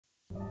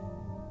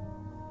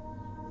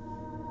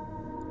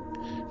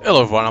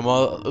Hello everyone, I'm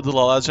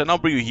Dulalaj and I'll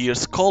bring you here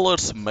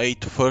Scholars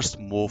Made First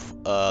Move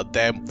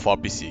demo for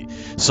PC.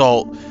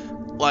 So,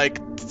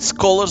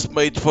 Scholars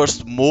Made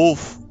First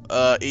Move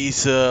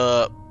is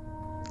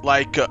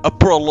like a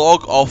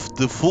prologue of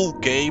the full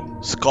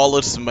game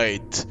Scholars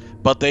Made,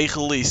 but they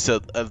released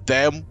a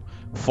demo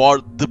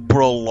for the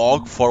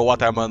prologue. For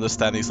what I'm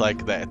understanding is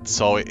like that.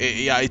 So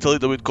yeah, it's a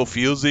little bit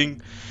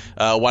confusing.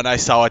 When I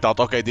saw, I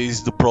thought, okay, this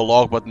is the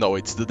prologue, but no,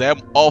 it's the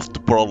demo of the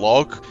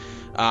prologue.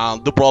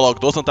 The prologue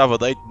doesn't have a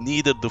date,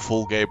 neither the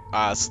full game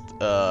has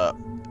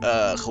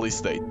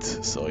release date.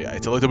 So yeah,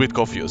 it's a little bit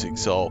confusing.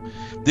 So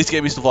this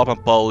game is developed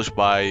and published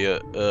by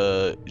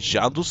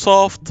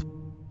Jandusoft.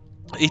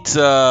 It's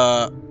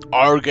a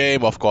horror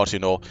game, of course,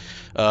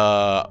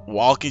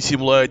 walking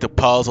simulator,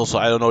 puzzle. So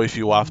I don't know if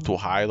you have to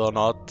hide or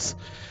not.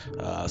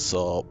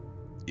 So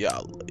yeah,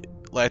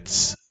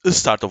 let's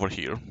start over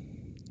here.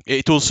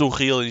 It was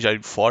Unreal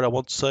Engine 4, I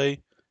want to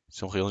say.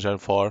 It's Unreal Engine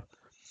 4.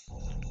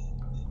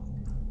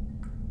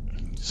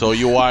 So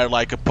you are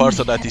like a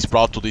person that is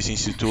brought to this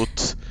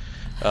institute,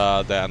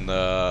 then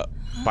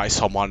by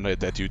someone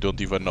that you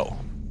don't even know.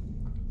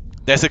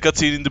 There's a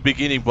cutscene in the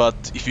beginning,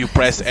 but if you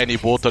press any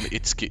button,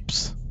 it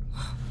skips.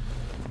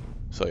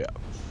 So yeah.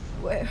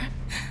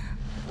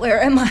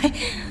 Where am I?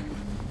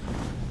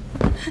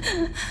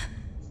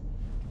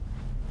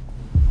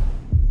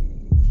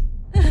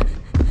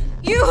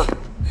 You!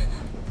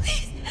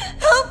 Please,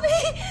 help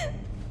me!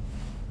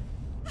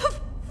 The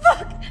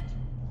fuck?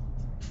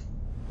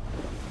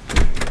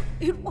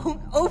 It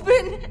won't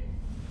open!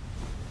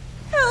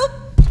 Help!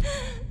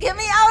 Get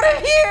me out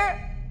of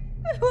here!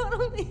 I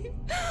wanna leave.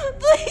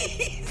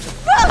 Please!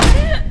 Fuck!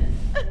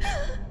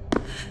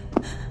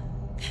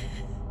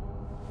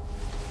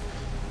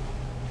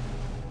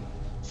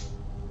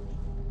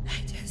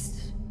 I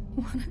just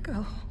wanna go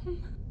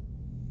home.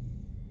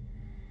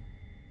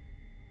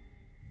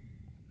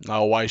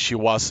 Now, why she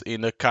was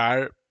in a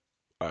car,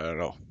 I don't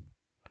know.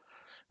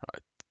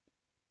 Right.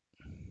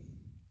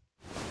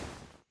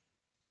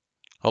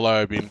 How long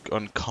have I been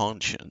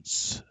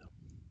unconscious?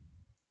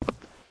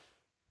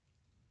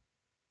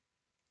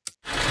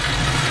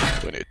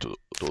 We need to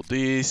do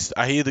this.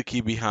 I hear the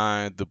key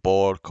behind the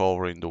board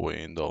covering the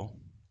window.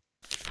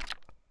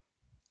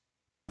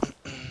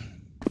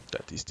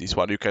 That is this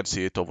one. You can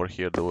see it over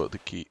here, the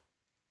key.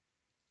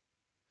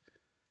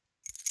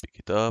 Pick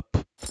it up.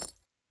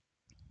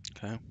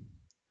 Okay.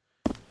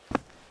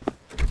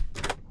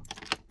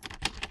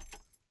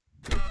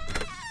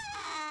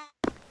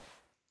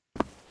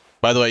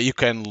 By the way, you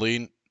can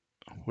lean,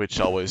 which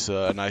is always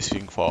a nice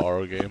thing for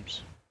horror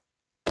games.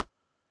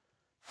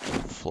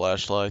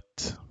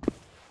 Flashlight.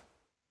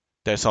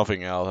 There's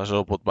something else. I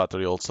should put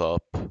battery also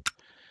up.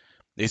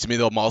 It's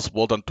middle mouse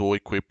button to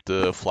equip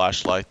the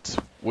flashlight,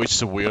 which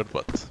is weird,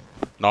 but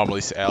normally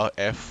it's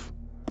F.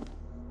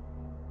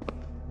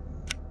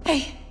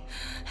 Hey,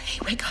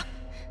 wake up.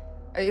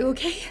 Are you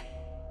okay?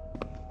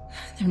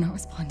 They're not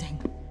responding.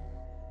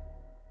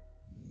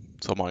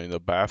 Someone in the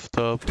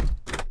bathtub.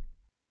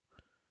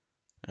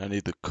 I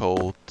need the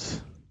code.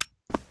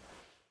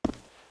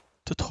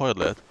 The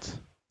toilet.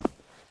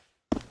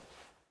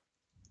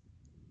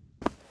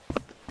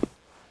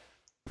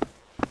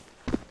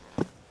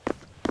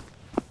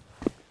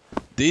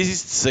 This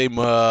is the same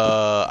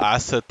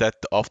asset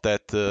of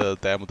that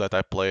demo that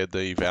I played at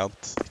the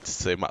event. It's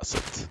the same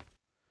asset.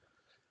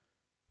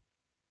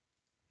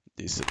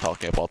 This is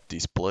talking about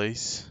this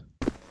place.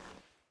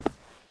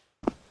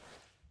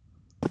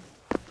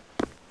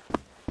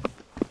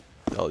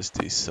 How is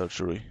this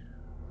surgery?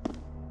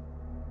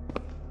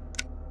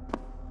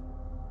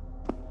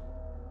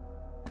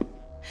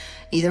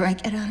 Either I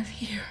get out of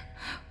here,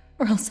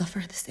 or I'll suffer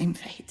the same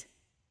fate.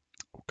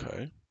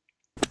 Okay.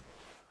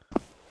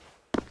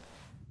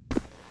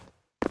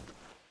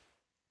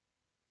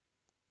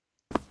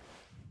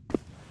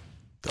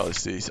 How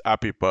is this?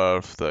 Happy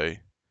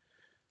birthday.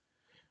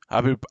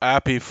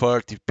 Happy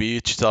 30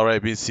 Peach. It's already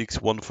been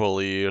 6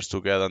 wonderful years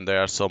together and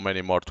there are so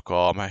many more to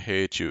come. I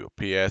hate you.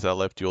 P.S. I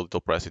left you a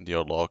little present in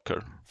your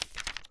locker.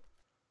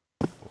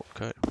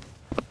 Okay.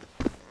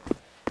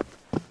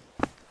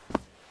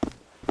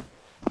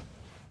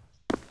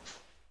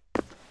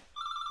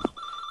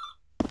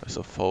 There's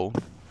a phone.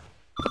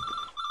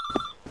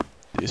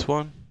 This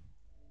one?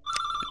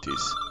 It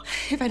is.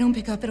 If I don't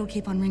pick up, it'll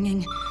keep on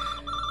ringing.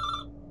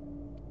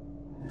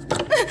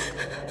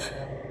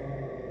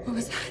 What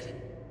was that?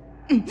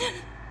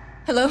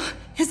 Hello?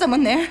 Is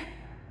someone there?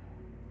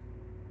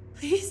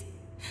 Please?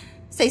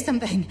 Say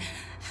something.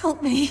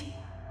 Help me.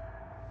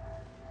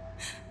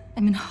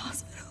 I'm in a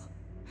hospital.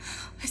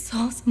 I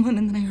saw someone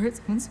and then I heard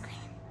someone scream.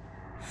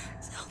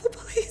 Tell the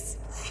police,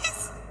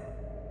 please.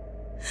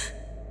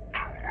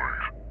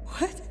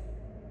 What?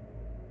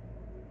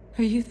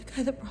 Are you the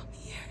guy that brought me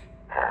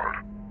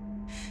here?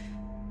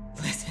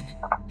 Listen,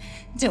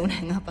 don't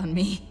hang up on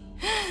me.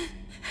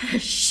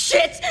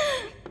 Shit!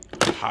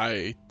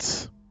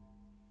 Height.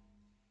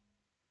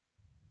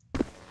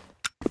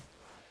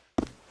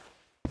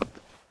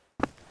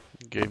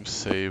 Game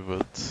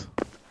saved.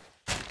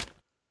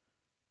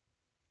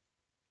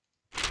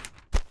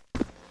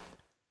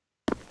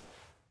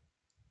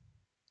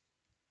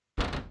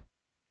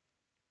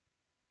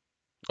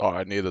 Oh,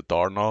 I need a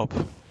doorknob.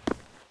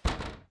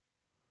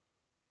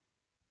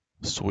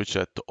 Switch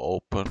that to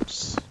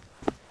opens.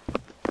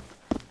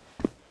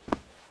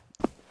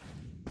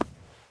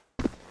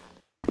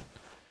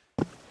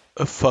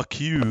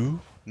 Fuck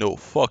you. No,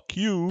 fuck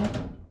you.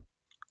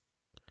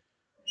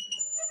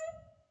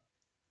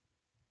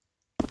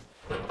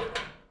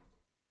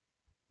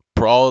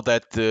 Pro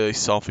that is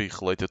something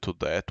related to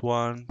that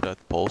one, that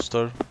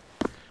poster.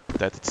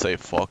 That it say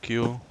fuck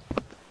you.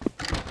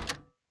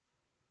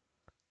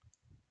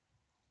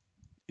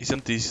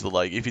 Isn't this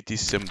like, if it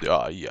is same,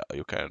 yeah,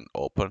 you can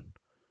open.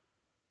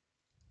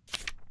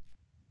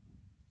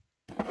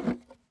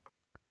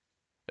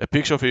 A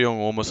picture of a young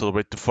woman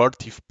celebrating the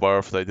 30th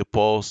birthday, the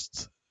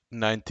post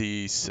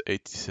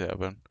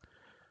 1987.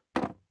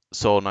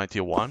 So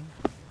 91?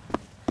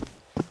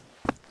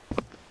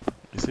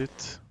 Is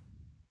it?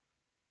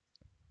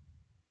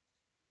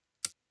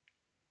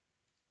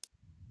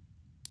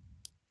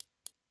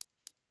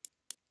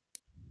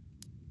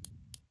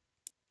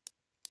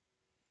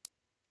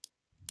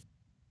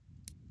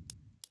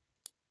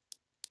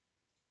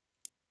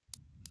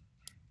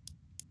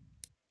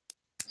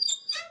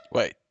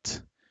 Wait.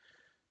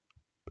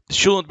 It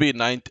shouldn't be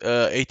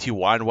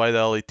 81, why the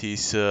hell it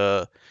is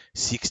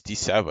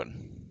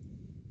 67?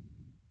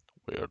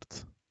 Weird.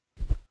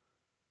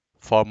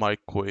 For my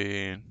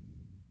queen.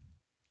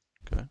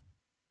 Okay.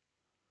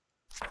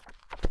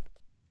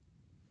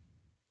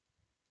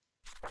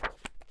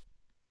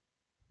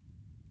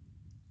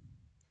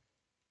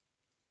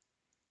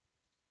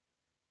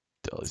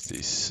 Tell is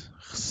this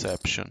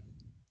reception.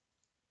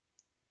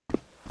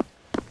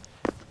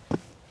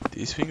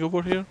 This thing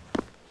over here?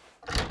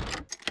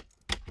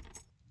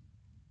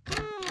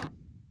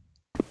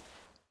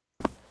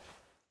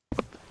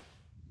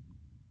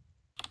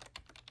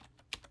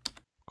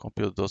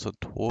 Computer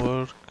doesn't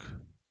work.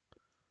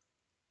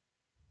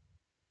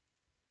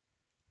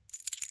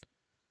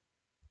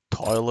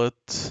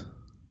 Toilet.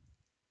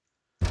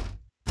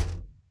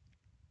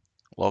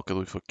 Lock it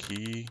with a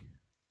key.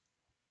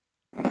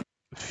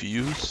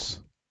 Fuse.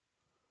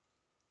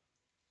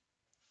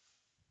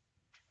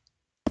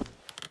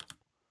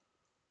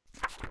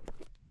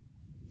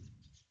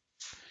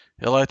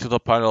 Highlight to the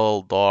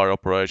panel door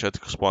operation at the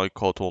corresponding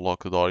code to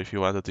unlock the door. If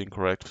you entered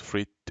incorrect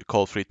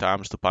code 3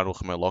 times, the panel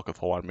remain locked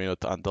for 1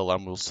 minute and the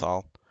alarm will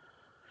sound.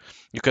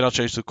 You cannot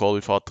change the code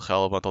without the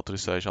relevant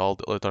authorization. All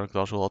the electronic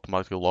doors will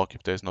automatically lock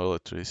if there is no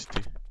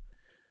electricity.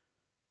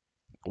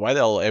 Why the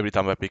hell every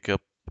time I pick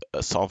up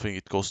something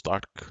it goes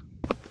dark?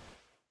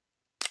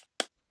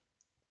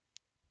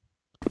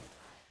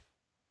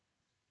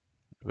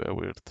 Very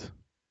weird.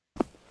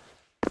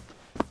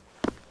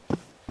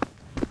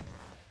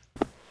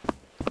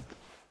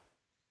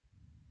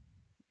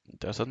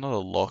 There's another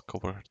lock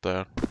over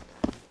there.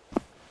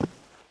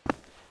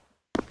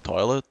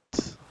 Toilet.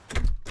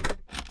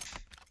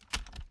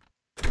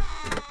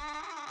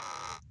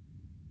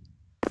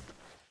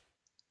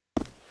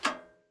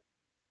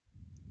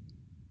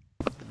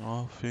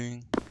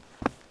 Nothing.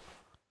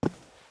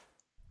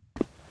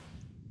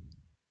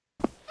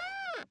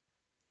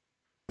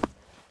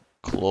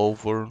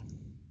 Clover.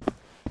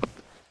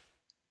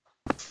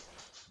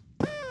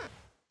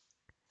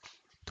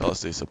 Tell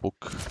us this a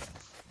book.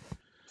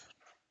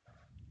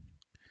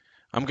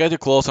 I'm getting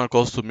closer and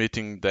closer to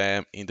meeting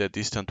them in the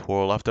distant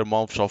world. After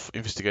months of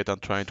investigating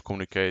and trying to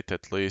communicate,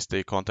 at least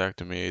they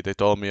contacted me. They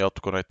told me how to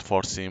connect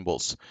 4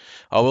 symbols.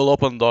 I will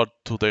open the door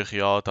to their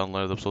reality and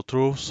learn them so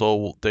true.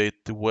 So the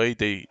way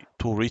to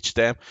reach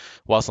them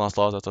was not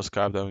lost as I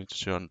described them in the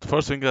journey. The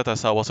first thing that I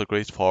saw was a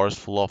great forest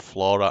full of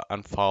flora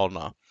and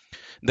fauna.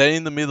 Then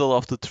in the middle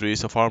of the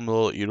trees, a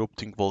formidable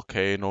erupting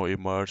volcano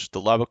emerged.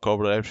 The lava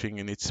covered everything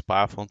in its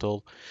path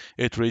until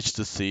it reached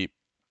the sea.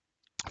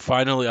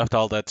 Finally, after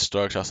all that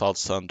destruction, I saw the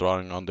sun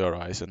drawing on the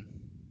horizon.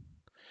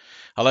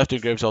 I left the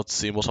engraved out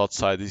symbols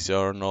outside this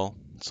journal,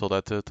 so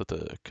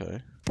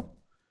okay.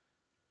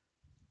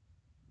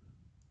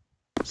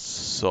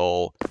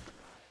 So,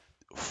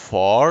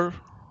 far,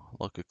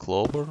 like a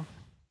clover.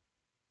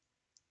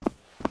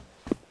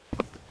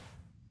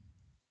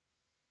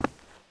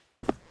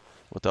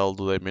 What the hell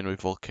do they mean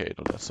with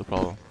volcano? That's the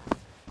problem.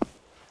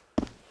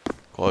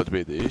 Could it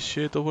be this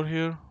shit over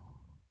here?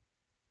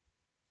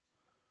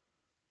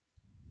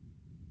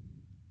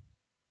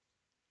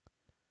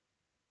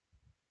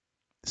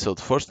 So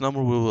the first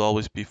number will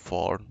always be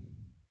 4.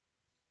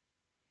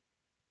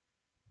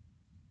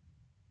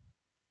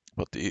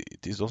 But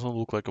this doesn't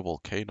look like a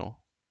volcano.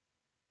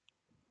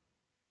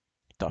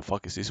 The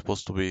fuck is this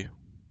supposed to be?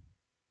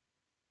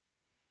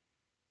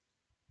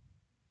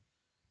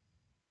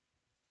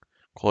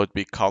 Could it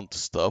be count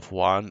stuff?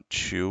 1,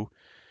 2,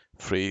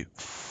 3,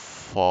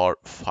 4,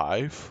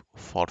 5?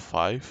 4,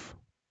 5?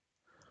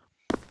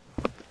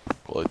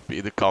 Could it be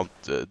the count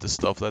the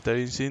stuff that there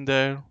is in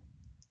there?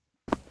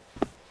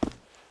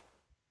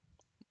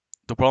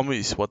 The problem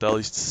is, what else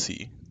is to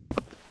see?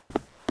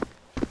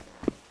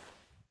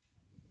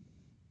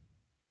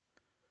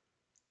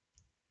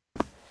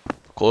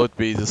 Could it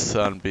be the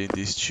sun being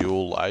these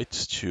 2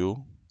 lights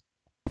too?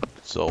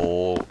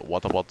 So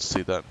what about to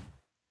see then?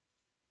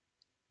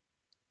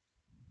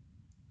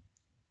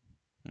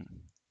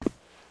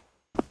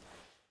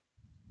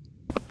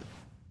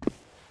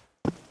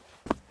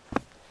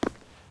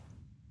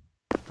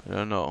 I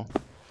don't know.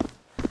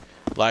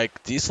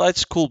 Like these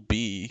lights could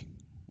be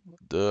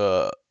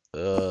the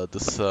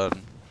sun.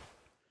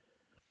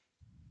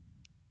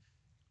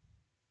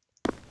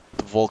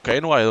 The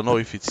volcano, I don't know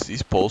if it's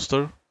this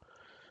poster,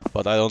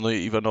 but I don't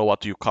even know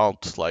what you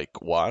count.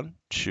 Like 1,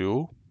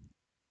 2,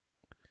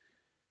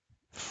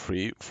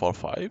 3, 4,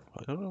 5. I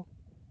don't know.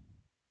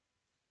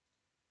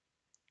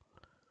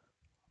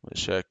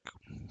 Let's check.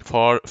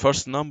 For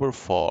first number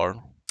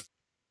 4.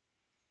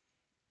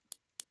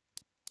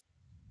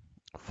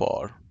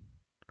 4,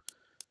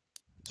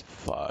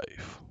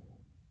 5,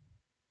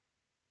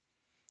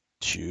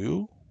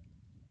 2.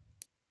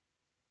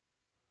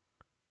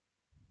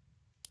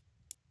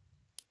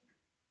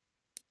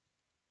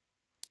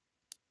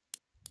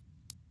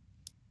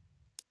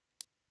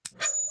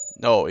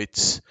 No,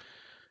 it's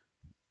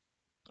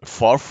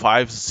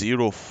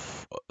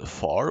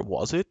 4504.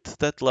 Was it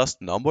that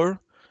last number?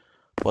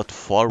 But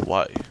 4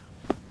 why?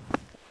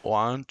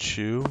 1,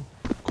 2.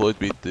 Could it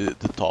be the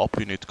top?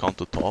 You need to count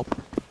the top.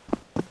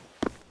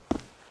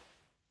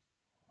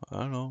 I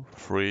don't know.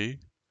 3.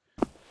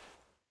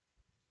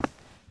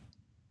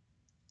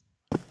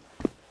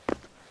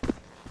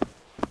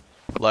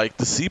 Like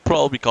the sea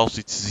probably because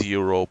it's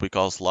 0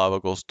 because lava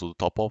goes to the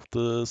top of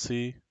the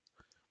sea.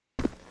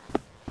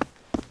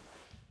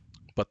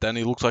 But then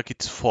it looks like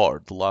it's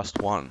 4, the last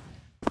one.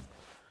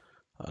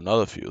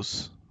 Another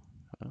fuse.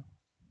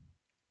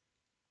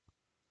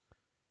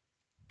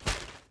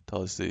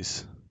 What is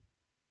this?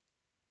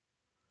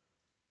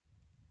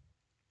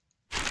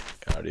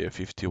 Area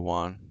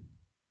 51.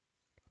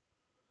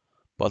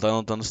 But I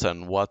don't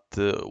understand why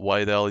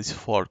the hell is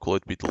 4.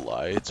 Could it be the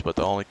lights? But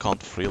I only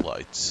count 3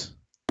 lights.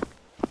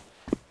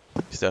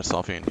 Is there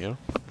something in here?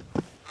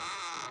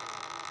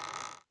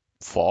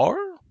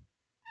 4?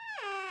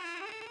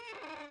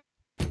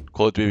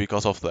 Could it be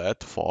because of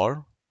that?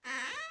 4?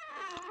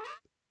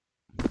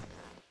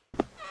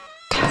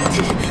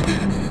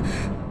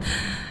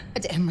 A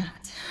damn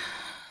rat.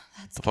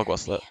 That's The fuck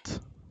was that?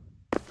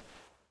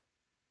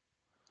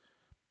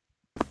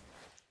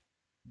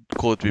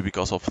 Could it be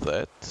because of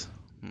that?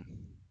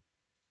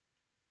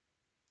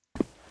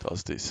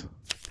 What's this?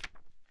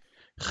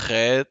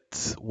 Red,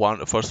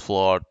 first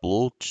floor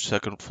blue,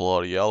 second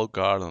floor yellow,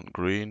 garden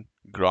green,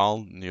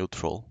 ground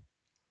neutral.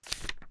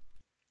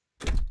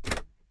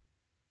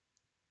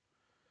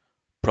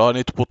 Probably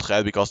need to put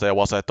red because there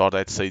was, I thought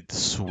I'd say the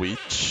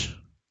switch.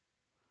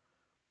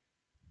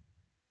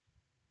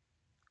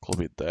 Could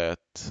be that.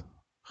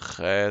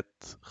 Red,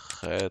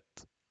 red,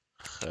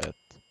 red.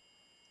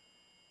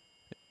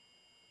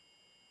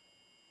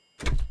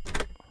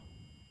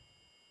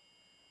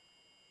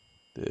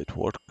 Did it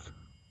work?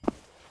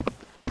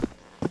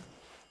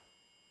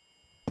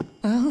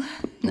 Well,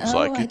 Looks no,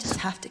 like I it. just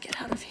have to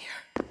get out of here.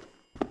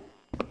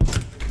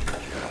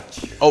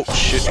 Oh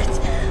shit.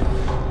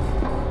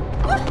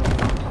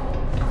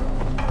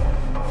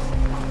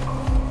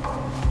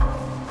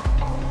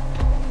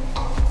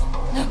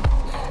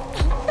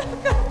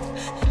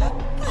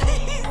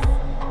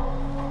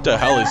 The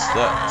hell is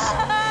that?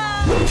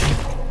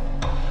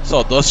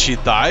 So does she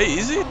die,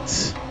 is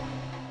it?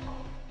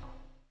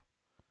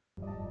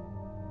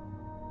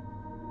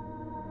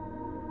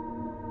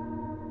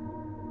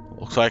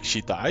 Looks like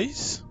she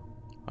dies?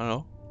 I don't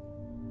know.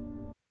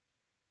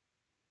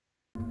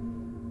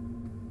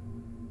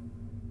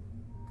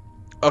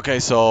 Okay,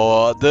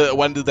 so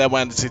when the demo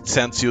ends, it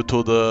sends you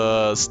to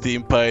the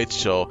Steam page.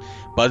 So,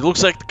 but it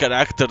looks like the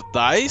character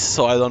dies.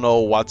 So I don't know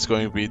what's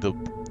going to be the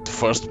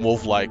first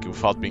move, like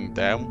without being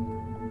them.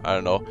 I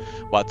don't know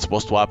what's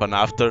supposed to happen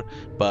after.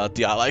 But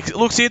yeah, like it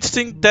looks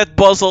interesting. That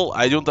puzzle,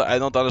 I don't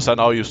understand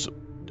how you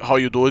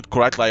do it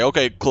correctly. Like,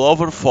 okay,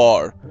 Clover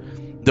 4,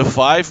 the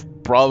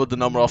 5, probably the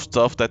number of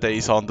stuff that there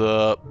is on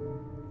the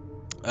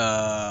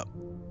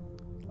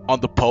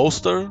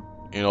poster.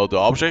 You know, the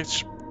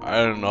objects. I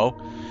don't know.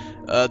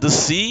 The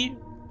C,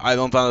 I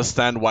don't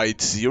understand why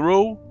it's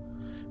 0.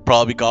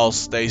 Probably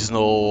because there is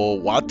no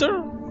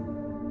water.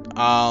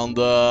 And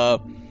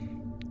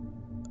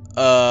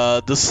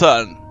the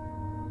sun,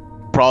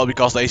 probably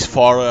because there is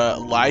 4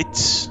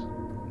 lights.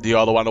 The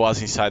other one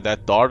was inside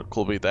that door.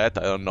 Could be that.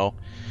 I don't know.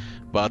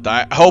 But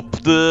I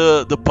hope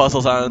the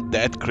puzzles aren't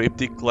that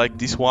cryptic like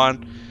this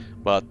one.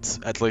 But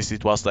at least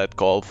it was that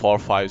called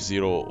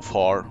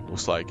 4504.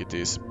 Looks like it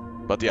is.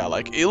 But yeah,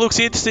 like it looks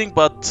interesting,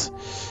 but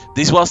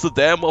this was the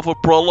demo of a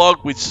prologue,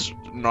 which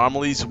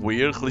normally is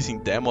weird,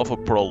 releasing demo of a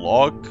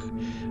prologue.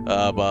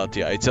 But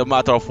yeah, it's a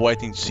matter of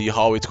waiting to see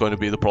how it's going to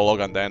be the prologue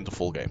and then the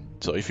full game.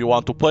 So if you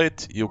want to play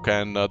it, you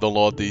can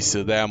download this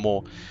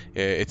demo.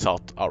 It's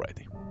out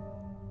already.